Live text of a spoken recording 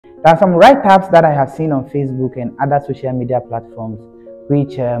There are some write-ups that I have seen on Facebook and other social media platforms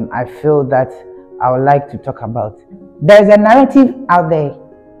which I feel that I would like to talk about. There is a narrative out there.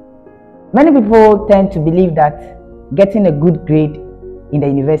 Many people tend to believe that getting a good grade in the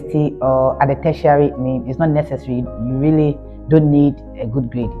university or at the tertiary is not necessary. You really don't need a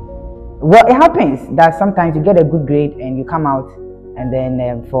good grade. Well, it happens that sometimes you get a good grade and you come out and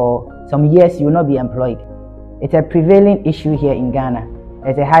then for some years you will not be employed. It's a prevailing issue here in Ghana.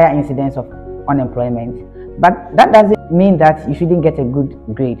 There's a higher incidence of unemployment, but that doesn't mean that you shouldn't get a good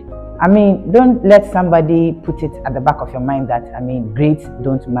grade. Don't let somebody put it at the back of your mind that grades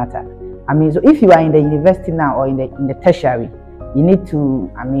don't matter. So if you are in the university now or in the tertiary, you need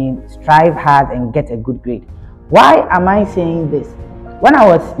to strive hard and get a good grade. Why am I saying this? When I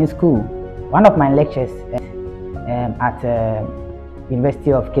was in school, one of my lecturers at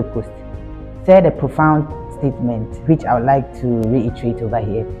University of Cape Coast said a profound statement which I would like to reiterate over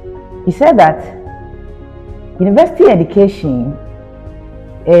here. He said that university education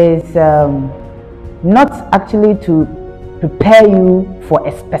is not actually to prepare you for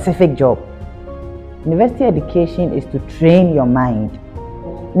a specific job. University education is to train your mind.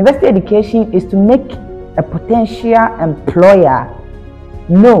 University education is to make a potential employer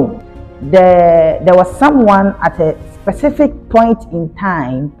know there was someone at a specific point in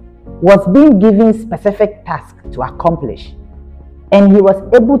time was being given specific tasks to accomplish, and he was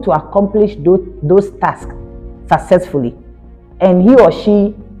able to accomplish those tasks successfully, and he or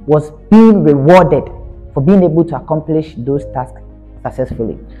she was being rewarded for being able to accomplish those tasks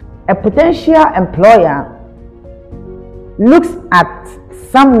successfully. A potential employer looks at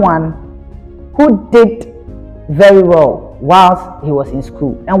someone who did very well whilst he was in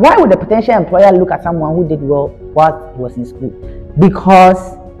school. And why would a potential employer look at someone who did well whilst he was in school?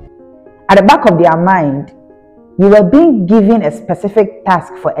 Because at the back of their mind, you were being given a specific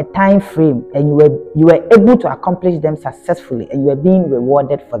task for a time frame, and you were able to accomplish them successfully, and you were being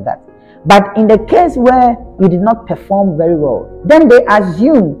rewarded for that. But in the case where you did not perform very well, then they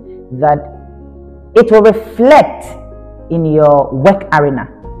assume that it will reflect in your work arena.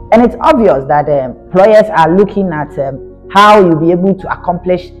 And it's obvious that employers are looking at how you'll be able to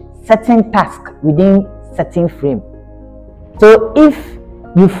accomplish certain tasks within certain frame. So if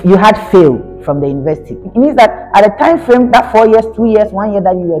you had failed from the university, it means that at the time frame, that 4 years, 2 years, 1 year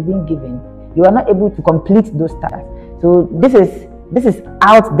that you were being given, you are not able to complete those tasks. So this is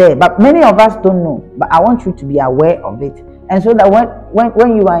out there, but many of us don't know. But I want you to be aware of it, and so that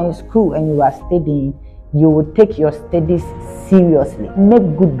when you are in school and you are studying, you will take your studies seriously.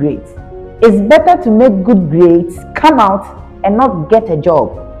 Make good grades. It's better to make good grades, come out and not get a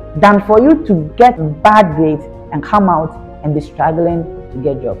job, than for you to get bad grades and come out and be struggling to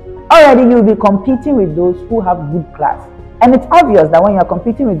get a job. Already you'll be competing with those who have good class. And it's obvious that when you're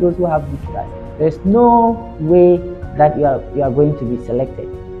competing with those who have good class, there's no way that you are going to be selected,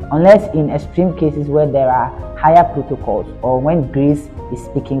 unless in extreme cases where there are higher protocols or when grace is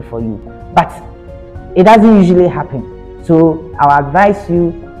speaking for you. But it doesn't usually happen. So I'll advise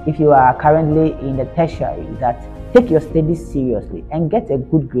you, if you are currently in the tertiary, that take your studies seriously and get a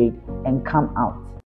good grade and come out.